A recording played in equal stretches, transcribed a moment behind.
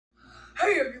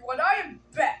Hey everyone, I am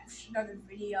back with another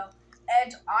video,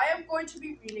 and I am going to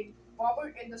be reading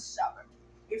Bummer in the Summer.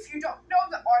 If you don't know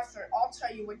the author, I'll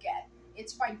tell you again.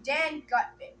 It's by Dan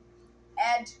Gutman,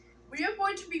 and we are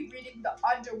going to be reading The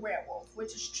Underwerewolf,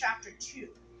 which is chapter 2,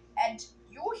 and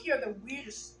you'll hear the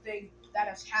weirdest thing that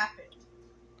has happened.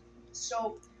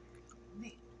 So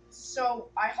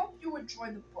I hope you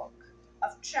enjoy the book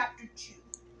of chapter 2.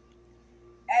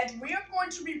 And we are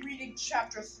going to be reading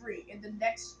chapter 3 in the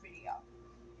next video.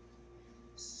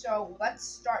 So let's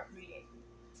start reading.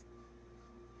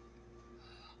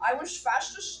 I was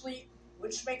fast asleep,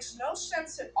 which makes no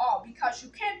sense at all because you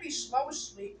can't be slow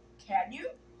asleep, can you?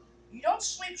 You don't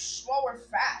sleep slow or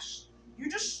fast. You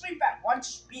just sleep at one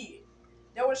speed.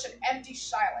 There was an empty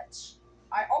silence.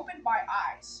 I opened my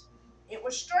eyes. It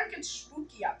was dark and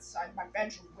spooky outside my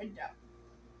bedroom window.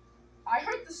 I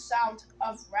heard the sound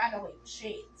of rattling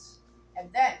chains,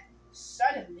 and then,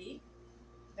 suddenly,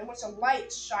 there was a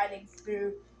light shining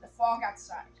through the fog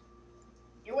outside.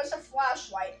 It was a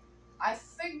flashlight. I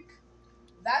think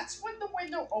that's when the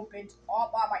window opened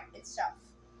all by itself.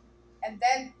 And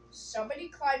then somebody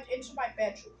climbed into my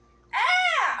bedroom.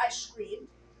 Ah! I screamed.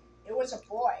 It was a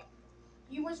boy.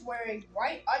 He was wearing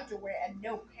white underwear and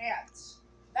no pants.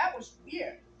 That was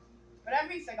weird. But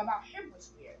everything about him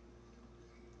was weird.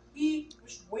 He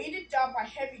was weighted down by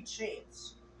heavy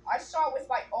chains. I saw it with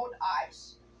my own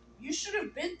eyes. You should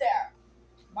have been there.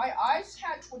 My eyes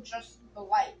had to adjust the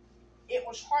light. It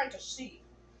was hard to see.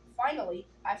 Finally,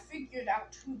 I figured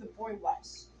out who the boy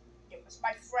was. It was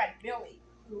my friend Billy,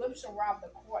 who lives around the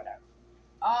corner.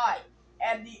 I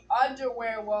am the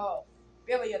Underwerewolf,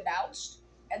 Billy announced,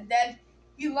 and then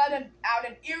he let out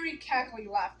an eerie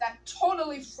cackling laugh that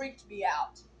totally freaked me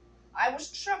out. I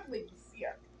was trembling with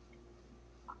fear.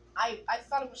 I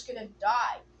thought I was gonna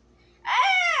die.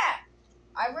 Ah!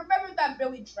 I remember that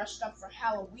Billy dressed up for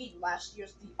Halloween last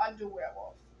year's The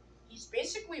Underwerewolf. He's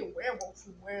basically a werewolf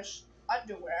who wears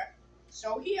underwear,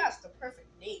 so he has the perfect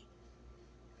name.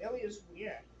 Billy is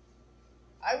weird.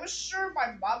 I was sure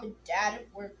my mom and dad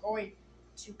were going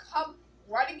to come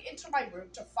running into my room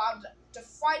to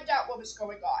find out what was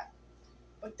going on,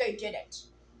 but they didn't.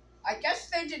 I guess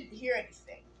they didn't hear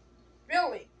anything.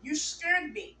 Billy, you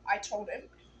scared me, I told him.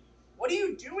 What are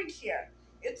you doing here?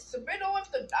 It's the middle of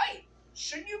the night.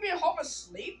 Shouldn't you be home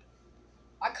asleep?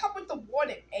 I come with a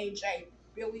warning, AJ,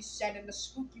 Billy said in a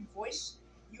spooky voice.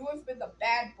 You have been a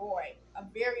bad boy, a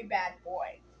very bad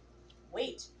boy.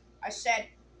 Wait, I said,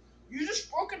 you just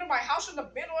broke into my house in the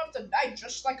middle of the night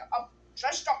dressed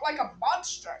up like a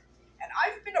monster, and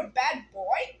I've been a bad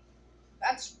boy?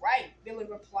 That's right, Billy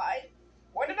replied.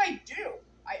 What did I do?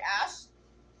 I asked.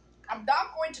 I'm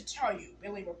not going to tell you,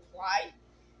 Billy replied.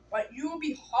 But you will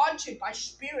be haunted by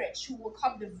spirits who will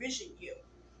come to visit you.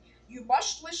 You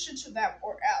must listen to them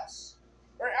or else.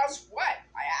 Or else what?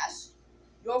 I asked.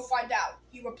 You'll find out,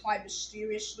 he replied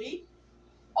mysteriously.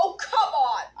 Oh, come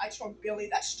on, I told Billy.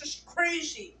 That's just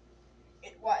crazy.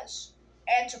 It was.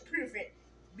 And to prove it,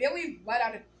 Billy let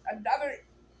out another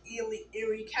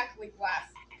eerie cackling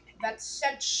laugh that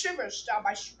sent shivers down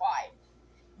my spine.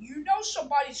 You know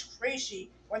somebody's crazy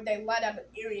when they let out an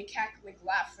eerie cackling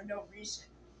laugh for no reason.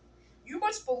 You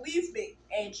must believe me,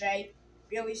 AJ,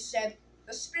 Billy said.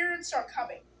 The spirits are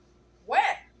coming. When?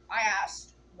 I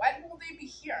asked. When will they be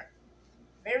here?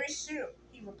 Very soon,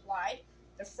 he replied.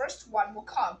 The first one will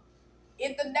come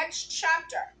in the next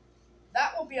chapter.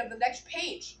 That will be on the next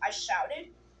page, I shouted.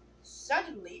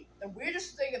 Suddenly, the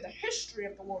weirdest thing in the history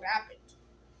of the world happened.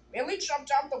 Billy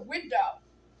jumped out the window.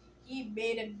 He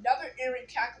made another eerie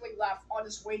cackling laugh on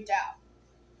his way down.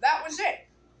 That was it.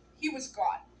 He was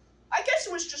gone. I guess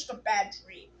it was just a bad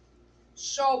dream.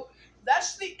 So,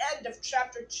 that's the end of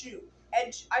chapter 2.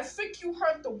 And I think you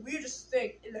heard the weirdest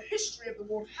thing in the history of the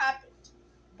world happened.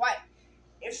 But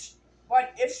if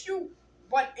you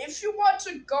want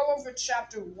to go over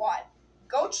chapter 1,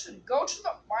 go to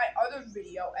my other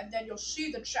video, and then you'll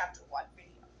see the chapter 1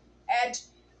 video. And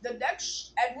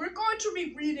we're going to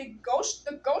be reading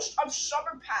The Ghost of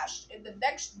Summer Past in the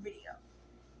next video,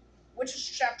 which is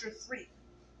chapter 3.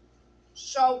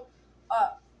 So,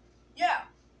 yeah,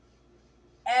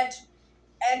 and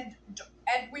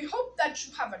we hope that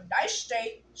you have a nice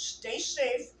day. Stay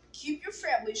safe, keep your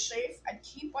family safe, and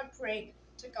keep on praying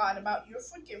to God about your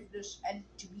forgiveness and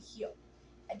to be healed.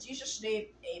 In Jesus' name,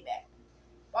 amen.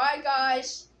 Bye,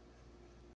 guys.